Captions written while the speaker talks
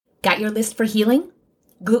Got your list for healing?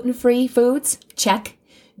 Gluten-free foods? Check.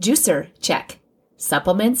 Juicer? Check.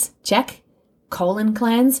 Supplements? Check. Colon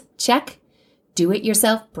cleanse? Check.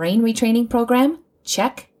 Do-it-yourself brain retraining program?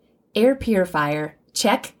 Check. Air purifier?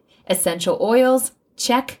 Check. Essential oils?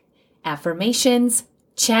 Check. Affirmations?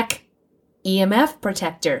 Check. EMF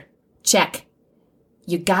protector? Check.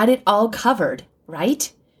 You got it all covered,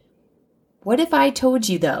 right? What if I told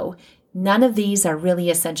you, though, none of these are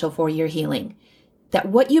really essential for your healing? That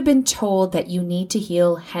what you've been told that you need to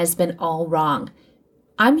heal has been all wrong.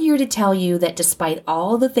 I'm here to tell you that despite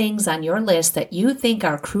all the things on your list that you think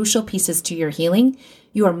are crucial pieces to your healing,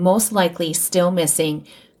 you are most likely still missing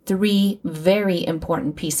 3 very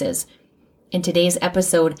important pieces. In today's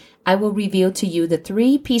episode, I will reveal to you the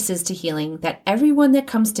 3 pieces to healing that everyone that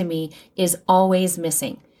comes to me is always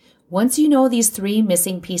missing. Once you know these 3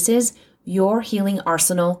 missing pieces, your healing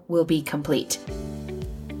arsenal will be complete.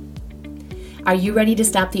 Are you ready to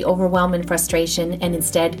stop the overwhelm and frustration and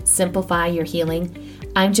instead simplify your healing?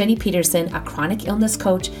 I'm Jenny Peterson, a chronic illness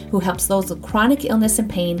coach who helps those with chronic illness and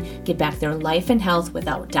pain get back their life and health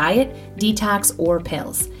without diet, detox, or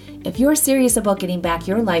pills. If you're serious about getting back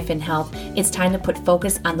your life and health, it's time to put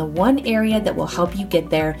focus on the one area that will help you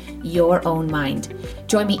get there, your own mind.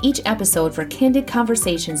 Join me each episode for candid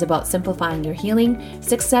conversations about simplifying your healing,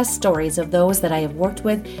 success stories of those that I have worked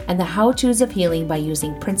with, and the how-tos of healing by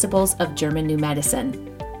using principles of German New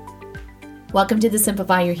Medicine. Welcome to the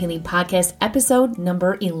Simplify Your Healing Podcast, episode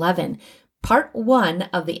number 11, part 1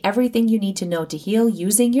 of the Everything You Need to Know to Heal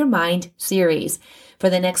Using Your Mind series. For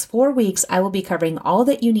the next 4 weeks, I will be covering all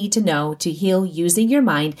that you need to know to heal using your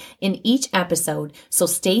mind in each episode, so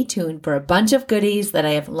stay tuned for a bunch of goodies that I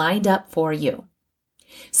have lined up for you.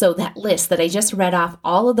 So that list that I just read off,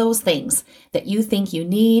 all of those things that you think you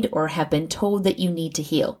need or have been told that you need to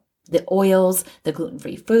heal. The oils, the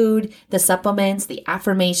gluten-free food, the supplements, the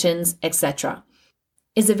affirmations, etc.,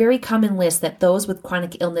 is a very common list that those with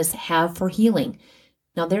chronic illness have for healing.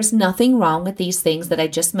 Now, there's nothing wrong with these things that I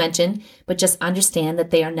just mentioned, but just understand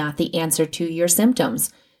that they are not the answer to your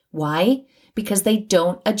symptoms. Why? Because they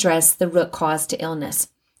don't address the root cause to illness.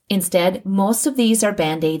 Instead, most of these are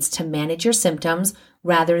band-aids to manage your symptoms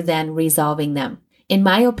rather than resolving them. In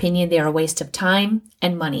my opinion, they are a waste of time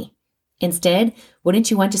and money. Instead,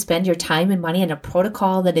 wouldn't you want to spend your time and money on a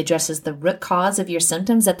protocol that addresses the root cause of your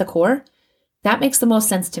symptoms at the core? That makes the most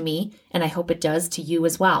sense to me, and I hope it does to you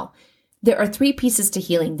as well. There are 3 pieces to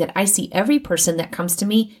healing that I see every person that comes to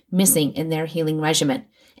me missing in their healing regimen.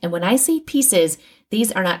 And when I say pieces,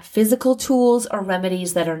 these are not physical tools or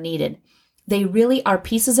remedies that are needed. They really are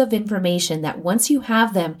pieces of information that once you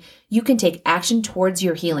have them, you can take action towards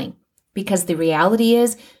your healing. Because the reality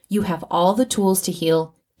is, you have all the tools to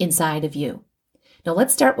heal inside of you. Now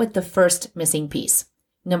let's start with the first missing piece.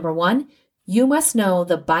 Number 1, you must know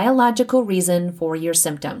the biological reason for your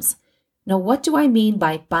symptoms. Now, what do I mean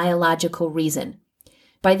by biological reason?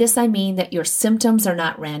 By this, I mean that your symptoms are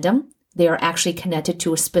not random. They are actually connected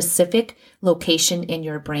to a specific location in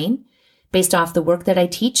your brain. Based off the work that I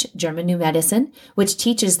teach, German New Medicine, which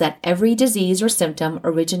teaches that every disease or symptom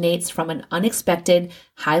originates from an unexpected,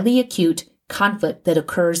 highly acute conflict that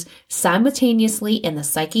occurs simultaneously in the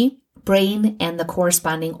psyche, brain, and the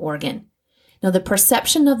corresponding organ. Now, the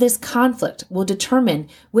perception of this conflict will determine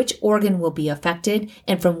which organ will be affected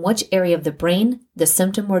and from which area of the brain the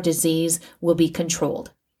symptom or disease will be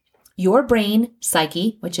controlled. Your brain,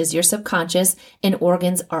 psyche, which is your subconscious, and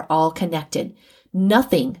organs are all connected.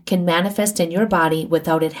 Nothing can manifest in your body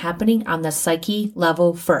without it happening on the psyche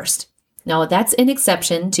level first. Now, that's an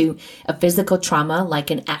exception to a physical trauma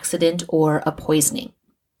like an accident or a poisoning.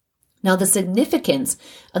 Now, the significance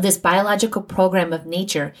of this biological program of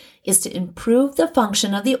nature is to improve the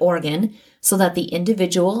function of the organ so that the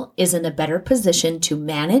individual is in a better position to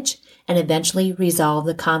manage and eventually resolve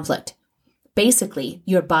the conflict. Basically,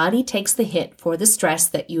 your body takes the hit for the stress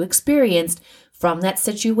that you experienced from that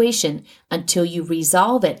situation until you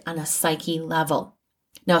resolve it on a psyche level.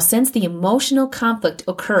 Now, since the emotional conflict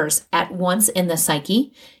occurs at once in the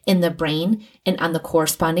psyche, in the brain, and on the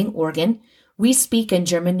corresponding organ, we speak in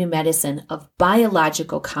German New Medicine of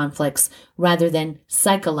biological conflicts rather than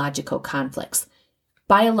psychological conflicts.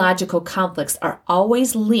 Biological conflicts are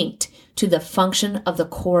always linked to the function of the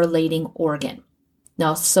correlating organ.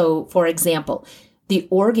 Now, so for example, the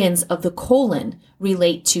organs of the colon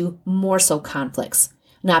relate to morsel conflicts,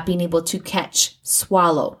 not being able to catch,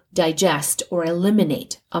 swallow, digest, or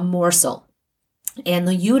eliminate a morsel. And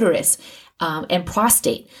the uterus and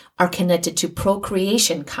prostate are connected to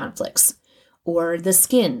procreation conflicts, or the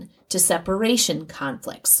skin to separation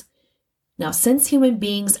conflicts. Now, since human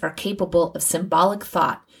beings are capable of symbolic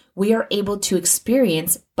thought, we are able to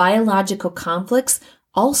experience biological conflicts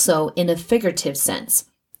also in a figurative sense.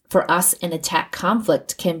 For us, an attack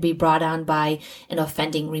conflict can be brought on by an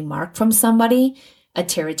offending remark from somebody, a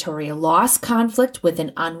territorial loss conflict with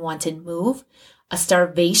an unwanted move. A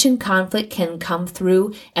starvation conflict can come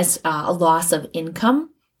through as a loss of income,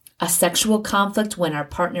 a sexual conflict when our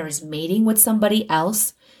partner is mating with somebody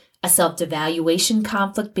else, a self-devaluation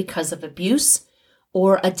conflict because of abuse,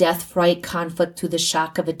 or a death-fright conflict through the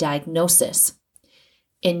shock of a diagnosis.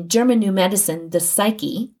 In German New Medicine, the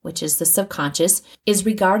psyche, which is the subconscious, is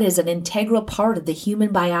regarded as an integral part of the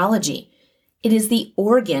human biology. It is the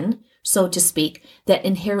organ, so to speak, that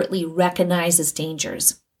inherently recognizes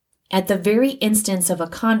dangers. At the very instance of a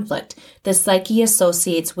conflict, the psyche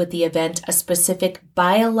associates with the event a specific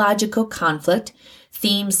biological conflict,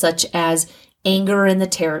 themes such as anger in the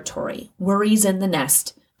territory, worries in the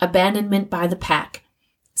nest, abandonment by the pack,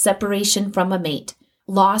 separation from a mate,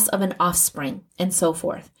 loss of an offspring, and so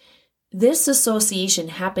forth. This association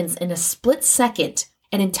happens in a split second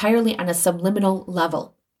and entirely on a subliminal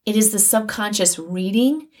level. It is the subconscious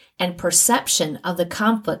reading and perception of the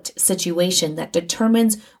conflict situation that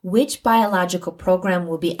determines which biological program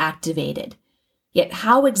will be activated. Yet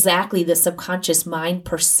how exactly the subconscious mind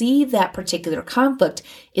perceives that particular conflict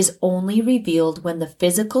is only revealed when the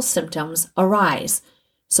physical symptoms arise.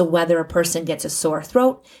 So whether a person gets a sore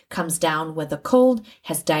throat, comes down with a cold,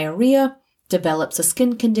 has diarrhea, develops a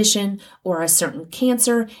skin condition, or a certain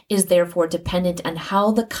cancer is therefore dependent on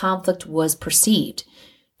how the conflict was perceived.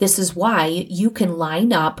 This is why you can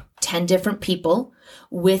line up 10 different people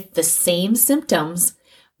with the same symptoms,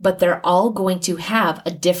 but they're all going to have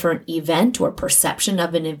a different event or perception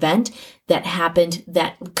of an event that happened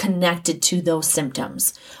that connected to those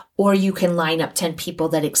symptoms. Or you can line up 10 people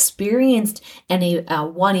that experienced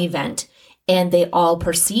one event and they all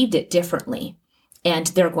perceived it differently. And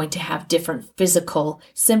they're going to have different physical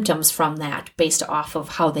symptoms from that based off of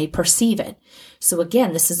how they perceive it. So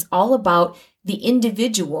again, this is all about the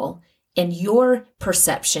individual and your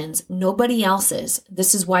perceptions, nobody else's.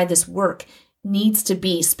 This is why this work needs to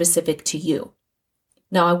be specific to you.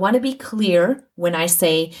 Now, I want to be clear when I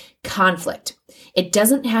say conflict. It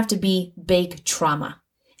doesn't have to be big trauma.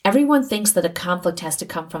 Everyone thinks that a conflict has to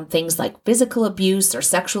come from things like physical abuse or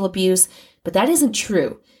sexual abuse, but that isn't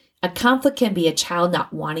true. A conflict can be a child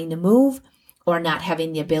not wanting to move or not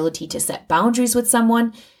having the ability to set boundaries with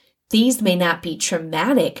someone. These may not be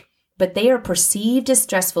traumatic, but they are perceived as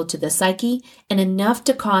stressful to the psyche and enough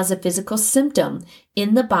to cause a physical symptom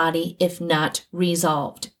in the body if not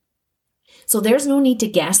resolved. So there's no need to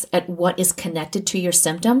guess at what is connected to your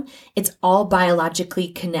symptom. It's all biologically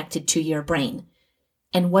connected to your brain.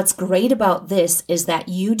 And what's great about this is that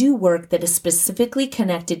you do work that is specifically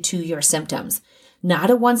connected to your symptoms, not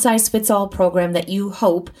a one-size-fits-all program that you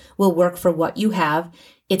hope will work for what you have.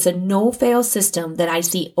 It's a no-fail system that I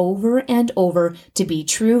see over and over to be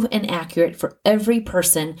true and accurate for every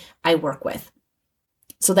person I work with.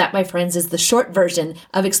 So that, my friends, is the short version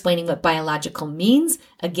of explaining what biological means.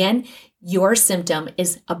 Again, your symptom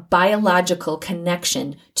is a biological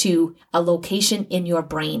connection to a location in your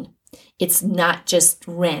brain. It's not just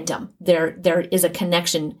random. There is a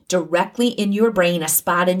connection directly in your brain, a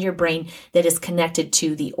spot in your brain that is connected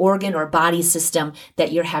to the organ or body system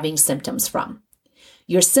that you're having symptoms from.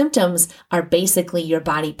 Your symptoms are basically your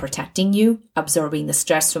body protecting you, absorbing the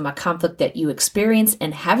stress from a conflict that you experienced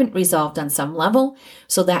and haven't resolved on some level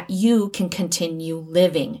so that you can continue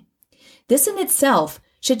living. This in itself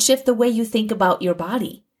should shift the way you think about your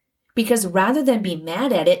body, because rather than be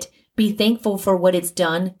mad at it, be thankful for what it's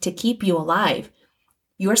done to keep you alive.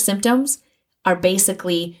 Your symptoms are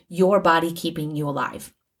basically your body keeping you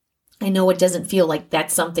alive. I know it doesn't feel like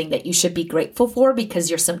that's something that you should be grateful for because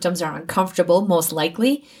your symptoms are uncomfortable, most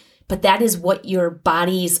likely, but that is what your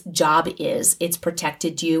body's job is. It's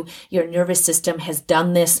protected you. Your nervous system has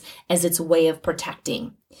done this as its way of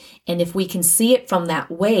protecting. And if we can see it from that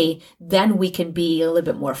way, then we can be a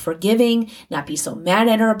little bit more forgiving, not be so mad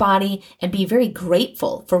at our body, and be very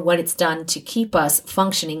grateful for what it's done to keep us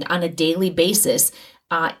functioning on a daily basis,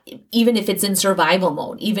 even if it's in survival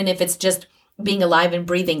mode, even if it's just being alive and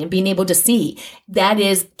breathing and being able to see. That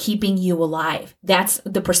is keeping you alive. That's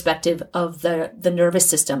the perspective of the nervous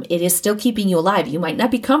system. It is still keeping you alive. You might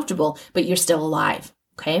not be comfortable, but you're still alive.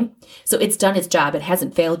 Okay? So it's done its job. It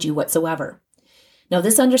hasn't failed you whatsoever. Now,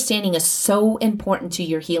 this understanding is so important to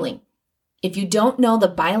your healing. If you don't know the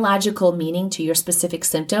biological meaning to your specific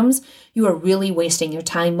symptoms, you are really wasting your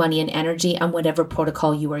time, money, and energy on whatever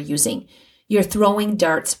protocol you are using. You're throwing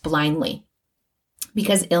darts blindly.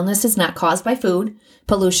 because illness is not caused by food,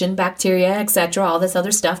 pollution, bacteria, etc., all this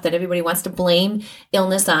other stuff that everybody wants to blame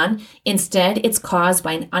illness on. Instead, it's caused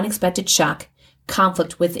by an unexpected shock,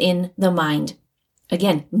 conflict within the mind.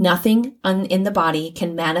 Again, nothing in the body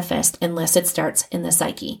can manifest unless it starts in the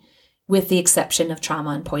psyche, with the exception of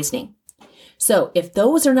trauma and poisoning. So if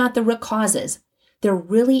those are not the root causes, there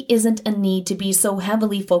really isn't a need to be so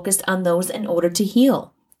heavily focused on those in order to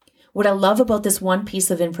heal. What I love about this one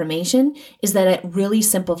piece of information is that it really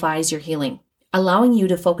simplifies your healing, allowing you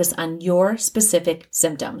to focus on your specific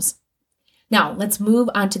symptoms. Now, let's move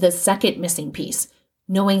on to the second missing piece,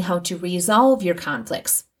 knowing how to resolve your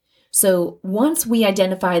conflicts. So once we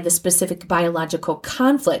identify the specific biological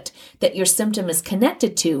conflict that your symptom is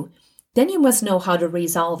connected to, then you must know how to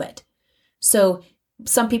resolve it. So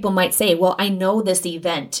some people might say, well, I know this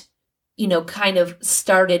event, kind of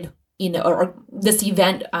started, or this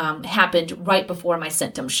event happened right before my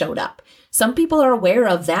symptoms showed up. Some people are aware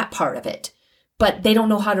of that part of it, but they don't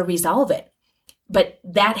know how to resolve it. But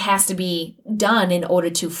that has to be done in order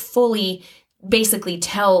to fully basically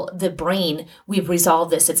tell the brain, we've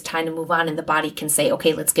resolved this, it's time to move on, and the body can say,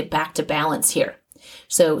 okay, let's get back to balance here.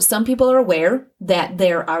 So some people are aware that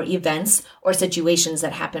there are events or situations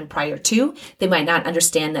that happen prior to. They might not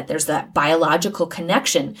understand that there's that biological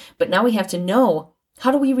connection, but now we have to know,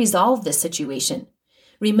 how do we resolve this situation?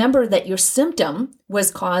 Remember that your symptom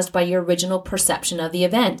was caused by your original perception of the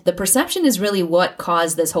event. The perception is really what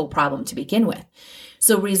caused this whole problem to begin with.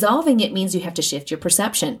 So resolving it means you have to shift your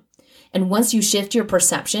perception. And once you shift your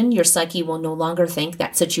perception, your psyche will no longer think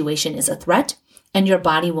that situation is a threat, and your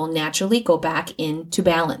body will naturally go back into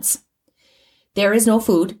balance. There is no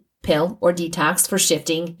food, pill, or detox for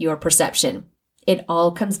shifting your perception. It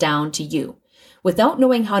all comes down to you. Without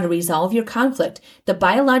knowing how to resolve your conflict, the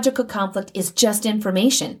biological conflict is just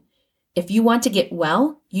information. If you want to get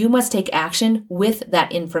well, you must take action with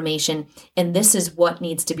that information, and this is what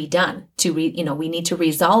needs to be done. We need to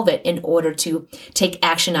resolve it in order to take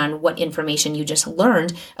action on what information you just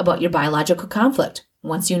learned about your biological conflict,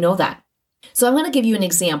 once you know that. So I'm going to give you an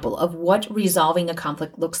example of what resolving a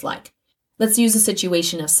conflict looks like. Let's use a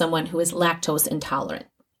situation of someone who is lactose intolerant.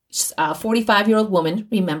 A 45-year-old woman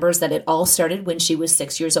remembers that it all started when she was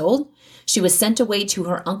 6 years old. She was sent away to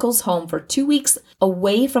her uncle's home for 2 weeks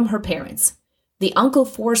away from her parents. The uncle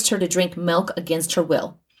forced her to drink milk against her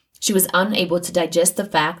will. She was unable to digest the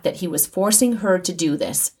fact that he was forcing her to do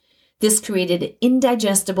this. This created an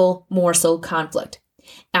indigestible morsel conflict.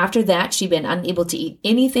 After that, she'd been unable to eat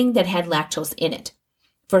anything that had lactose in it.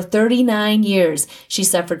 For 39 years, she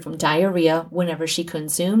suffered from diarrhea whenever she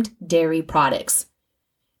consumed dairy products.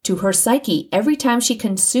 To her psyche, every time she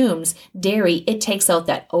consumes dairy, it takes out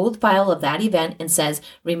that old file of that event and says,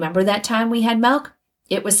 remember that time we had milk?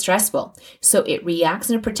 It was stressful. So it reacts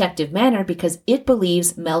in a protective manner because it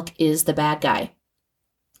believes milk is the bad guy.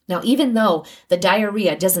 Now, even though the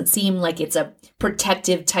diarrhea doesn't seem like it's a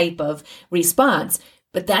protective type of response,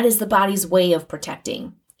 but that is the body's way of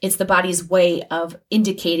protecting. It's the body's way of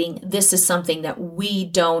indicating this is something that we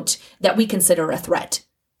consider a threat,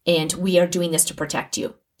 and we are doing this to protect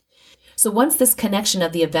you. So once this connection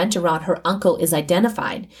of the event around her uncle is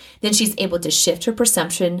identified, then she's able to shift her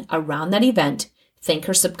perception around that event, thank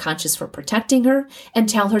her subconscious for protecting her, and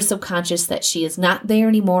tell her subconscious that she is not there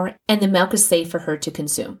anymore and the milk is safe for her to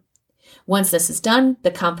consume. Once this is done,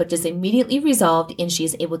 the conflict is immediately resolved and she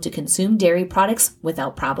is able to consume dairy products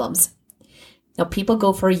without problems. Now, people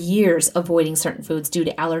go for years avoiding certain foods due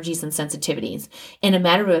to allergies and sensitivities. In a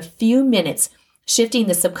matter of a few minutes, shifting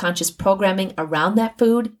the subconscious programming around that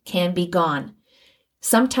food can be gone.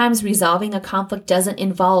 Sometimes resolving a conflict doesn't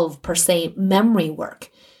involve, per se, memory work.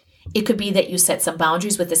 It could be that you set some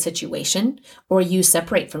boundaries with a situation or you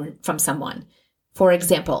separate from someone. For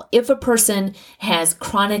example, if a person has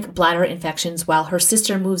chronic bladder infections while her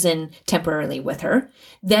sister moves in temporarily with her,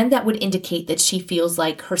 then that would indicate that she feels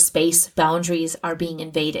like her space boundaries are being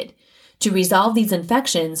invaded. To resolve these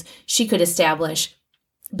infections, she could establish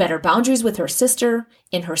better boundaries with her sister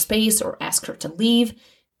in her space or ask her to leave.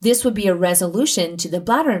 This would be a resolution to the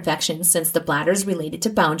bladder infection since the bladder is related to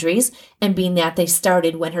boundaries and being that they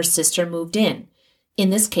started when her sister moved in. In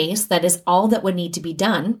this case, that is all that would need to be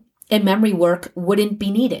done, and memory work wouldn't be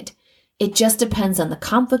needed. It just depends on the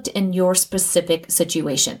conflict and your specific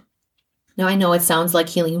situation. Now, I know it sounds like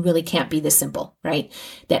healing really can't be this simple, right?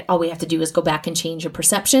 That all we have to do is go back and change your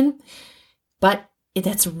perception. But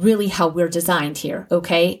That's really how we're designed here,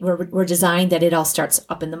 okay? We're designed that it all starts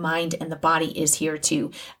up in the mind, and the body is here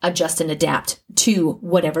to adjust and adapt to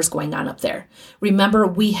whatever's going on up there. Remember,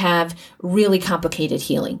 we have really complicated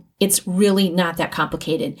healing. It's really not that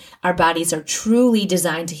complicated. Our bodies are truly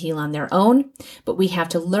designed to heal on their own, but we have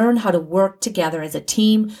to learn how to work together as a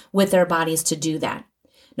team with our bodies to do that.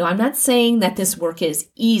 Now, I'm not saying that this work is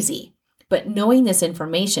easy, but knowing this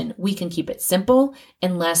information, we can keep it simple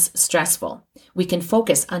and less stressful. We can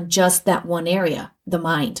focus on just that one area, the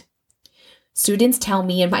mind. Students tell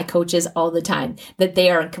me and my coaches all the time that they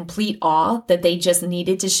are in complete awe that they just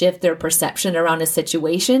needed to shift their perception around a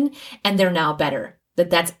situation and they're now better.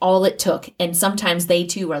 That's all it took. And sometimes they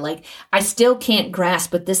too are like, I still can't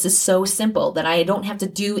grasp, but this is so simple that I don't have to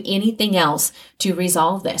do anything else to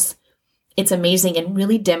resolve this. It's amazing and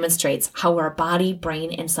really demonstrates how our body,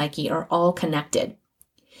 brain, and psyche are all connected.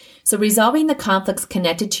 So resolving the conflicts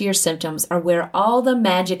connected to your symptoms are where all the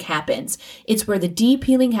magic happens. It's where the deep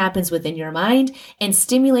healing happens within your mind and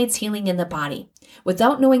stimulates healing in the body.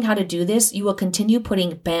 Without knowing how to do this, you will continue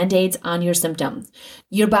putting band-aids on your symptoms.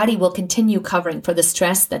 Your body will continue covering for the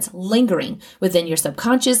stress that's lingering within your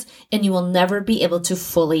subconscious, and you will never be able to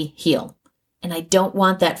fully heal. And I don't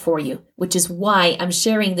want that for you, which is why I'm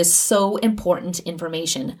sharing this so important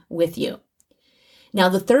information with you. Now,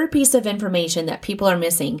 the third piece of information that people are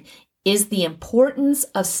missing is the importance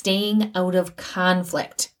of staying out of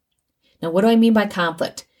conflict. Now, what do I mean by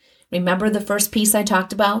conflict? Remember the first piece I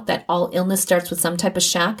talked about, that all illness starts with some type of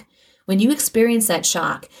shock? When you experience that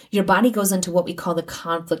shock, your body goes into what we call the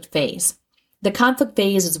conflict phase. The conflict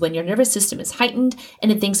phase is when your nervous system is heightened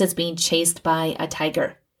and it thinks it's being chased by a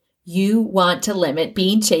tiger. You want to limit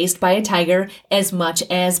being chased by a tiger as much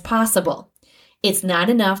as possible. It's not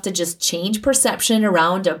enough to just change perception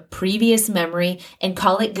around a previous memory and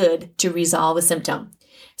call it good to resolve a symptom.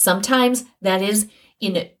 Sometimes that is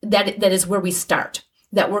where we start.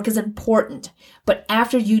 That work is important. But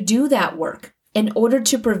after you do that work, in order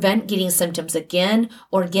to prevent getting symptoms again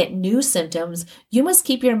or get new symptoms, you must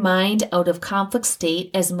keep your mind out of conflict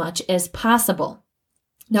state as much as possible.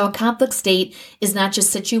 Now, a conflict state is not just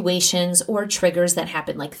situations or triggers that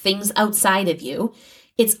happen, like things outside of you.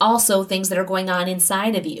 It's also things that are going on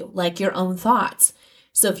inside of you, like your own thoughts.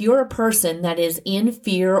 So if you're a person that is in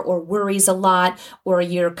fear or worries a lot, or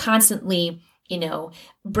you're constantly,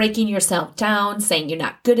 breaking yourself down, saying you're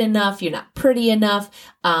not good enough, you're not pretty enough,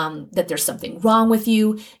 that there's something wrong with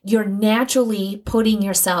you, you're naturally putting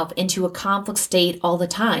yourself into a conflict state all the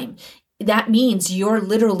time. That means you're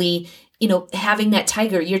literally having that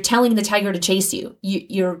tiger, you're telling the tiger to chase you.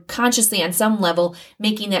 You're consciously on some level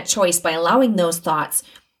making that choice by allowing those thoughts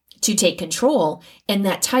to take control, and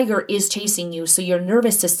that tiger is chasing you, so your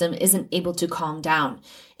nervous system isn't able to calm down.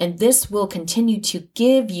 And this will continue to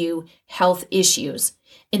give you health issues.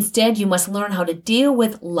 Instead, you must learn how to deal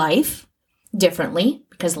with life differently,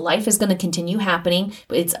 because life is going to continue happening,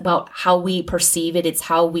 but it's about how we perceive it. It's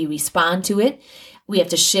how we respond to it. We have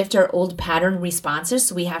to shift our old pattern responses.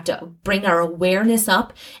 So we have to bring our awareness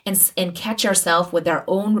up and catch ourselves with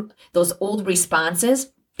those old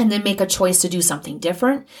responses, and then make a choice to do something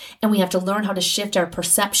different. And we have to learn how to shift our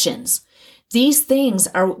perceptions. These things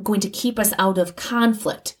are going to keep us out of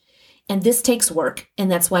conflict. And this takes work. And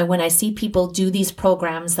that's why when I see people do these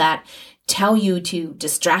programs that tell you to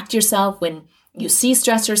distract yourself when you see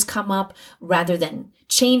stressors come up, rather than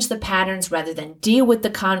change the patterns, rather than deal with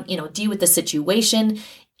the situation,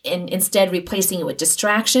 and instead replacing it with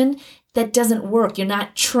distraction, that doesn't work. You're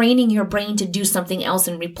not training your brain to do something else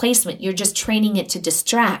in replacement. You're just training it to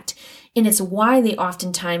distract. And it's why they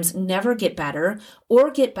oftentimes never get better,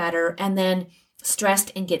 or get better and then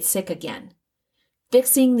stressed and get sick again.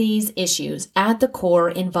 Fixing these issues at the core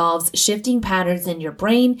involves shifting patterns in your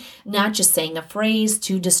brain, not just saying a phrase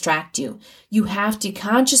to distract you. You have to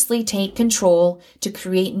consciously take control to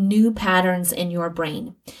create new patterns in your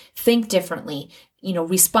brain. Think differently,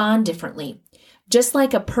 respond differently. Just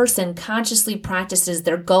like a person consciously practices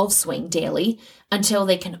their golf swing daily until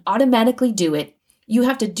they can automatically do it, you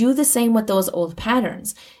have to do the same with those old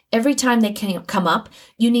patterns. Every time they can come up,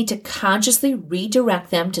 you need to consciously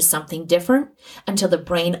redirect them to something different until the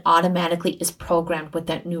brain automatically is programmed with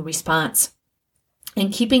that new response.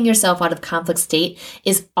 And keeping yourself out of conflict state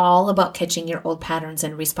is all about catching your old patterns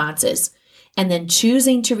and responses. And then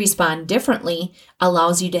choosing to respond differently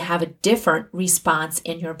allows you to have a different response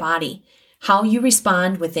in your body. How you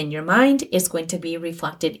respond within your mind is going to be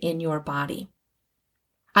reflected in your body.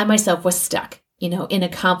 I myself was stuck, in a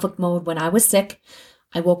conflict mode when I was sick.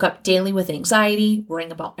 I woke up daily with anxiety,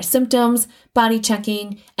 worrying about my symptoms, body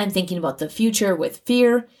checking, and thinking about the future with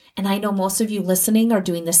fear. And I know most of you listening are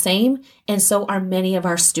doing the same, and so are many of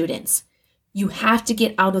our students. You have to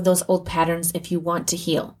get out of those old patterns if you want to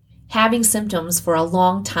heal. Having symptoms for a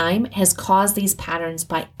long time has caused these patterns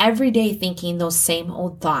by every day thinking those same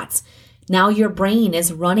old thoughts. Now your brain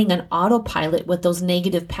is running on autopilot with those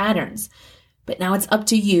negative patterns. But now it's up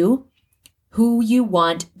to you who you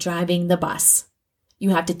want driving the bus.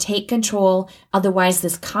 You have to take control, otherwise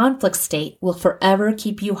this conflict state will forever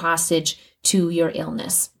keep you hostage to your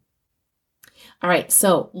illness. All right,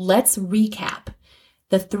 so let's recap.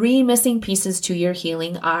 The 3 missing pieces to your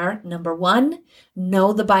healing are, number 1,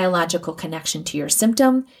 know the biological connection to your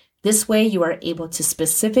symptom. This way you are able to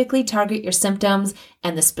specifically target your symptoms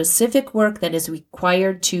and the specific work that is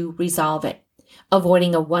required to resolve it,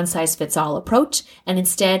 avoiding a one-size-fits-all approach and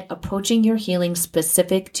instead approaching your healing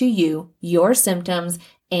specific to you, your symptoms,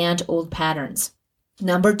 and old patterns.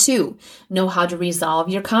 Number 2, know how to resolve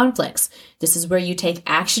your conflicts. This is where you take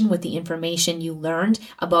action with the information you learned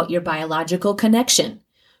about your biological connection.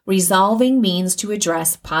 Resolving means to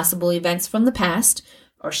address possible events from the past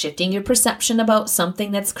or shifting your perception about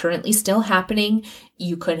something that's currently still happening.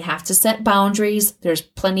 You could have to set boundaries. There's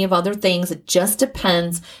plenty of other things. It just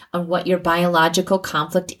depends on what your biological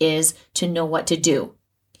conflict is to know what to do.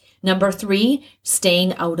 Number 3,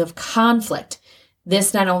 staying out of conflict.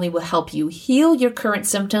 This not only will help you heal your current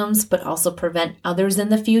symptoms, but also prevent others in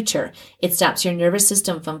the future. It stops your nervous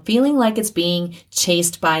system from feeling like it's being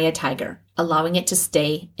chased by a tiger, allowing it to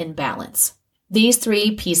stay in balance. These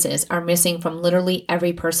 3 pieces are missing from literally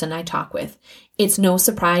every person I talk with. It's no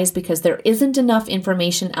surprise because there isn't enough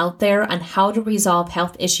information out there on how to resolve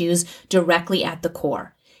health issues directly at the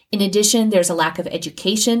core. In addition, there's a lack of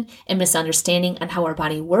education and misunderstanding on how our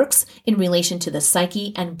body works in relation to the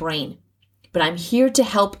psyche and brain. But I'm here to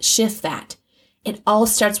help shift that. It all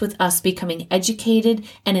starts with us becoming educated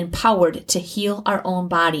and empowered to heal our own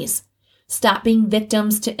bodies. Stop being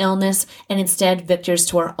victims to illness and instead victors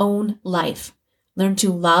to our own life. Learn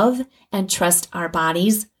to love and trust our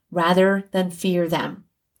bodies rather than fear them.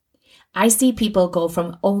 I see people go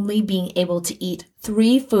from only being able to eat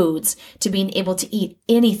 3 foods to being able to eat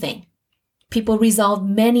anything. People resolve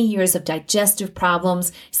many years of digestive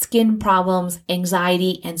problems, skin problems,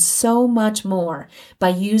 anxiety, and so much more by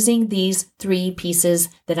using these 3 pieces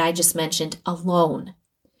that I just mentioned alone.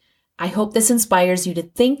 I hope this inspires you to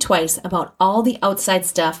think twice about all the outside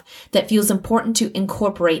stuff that feels important to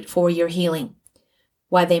incorporate for your healing.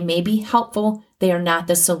 While they may be helpful, they are not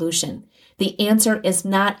the solution. The answer is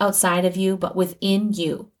not outside of you, but within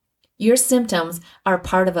you. Your symptoms are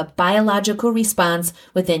part of a biological response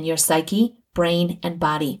within your psyche, brain, and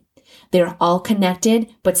body. They're all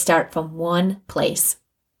connected, but start from one place,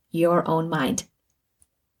 your own mind.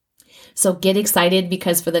 So get excited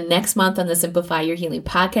because for the next month on the Simplify Your Healing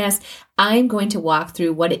podcast, I'm going to walk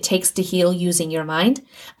through what it takes to heal using your mind.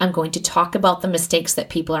 I'm going to talk about the mistakes that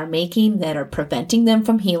people are making that are preventing them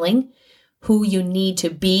from healing, who you need to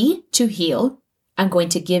be to heal. I'm going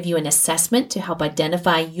to give you an assessment to help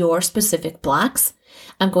identify your specific blocks.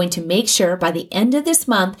 I'm going to make sure by the end of this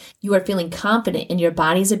month, you are feeling confident in your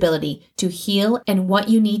body's ability to heal and what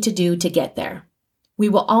you need to do to get there. We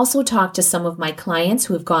will also talk to some of my clients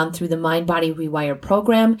who have gone through the Mind Body Rewire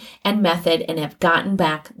program and method and have gotten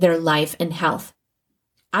back their life and health.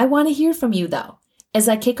 I want to hear from you though. As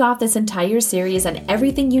I kick off this entire series on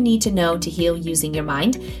everything you need to know to heal using your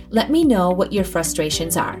mind, let me know what your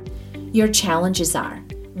frustrations are, your challenges are,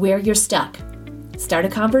 where you're stuck. Start a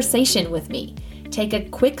conversation with me. Take a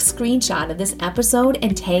quick screenshot of this episode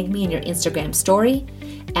and tag me in your Instagram story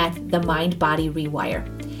at the Mind Body Rewire.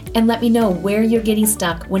 And let me know where you're getting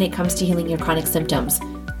stuck when it comes to healing your chronic symptoms.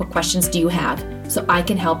 What questions do you have so I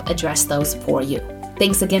can help address those for you?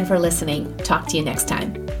 Thanks again for listening. Talk to you next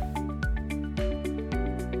time.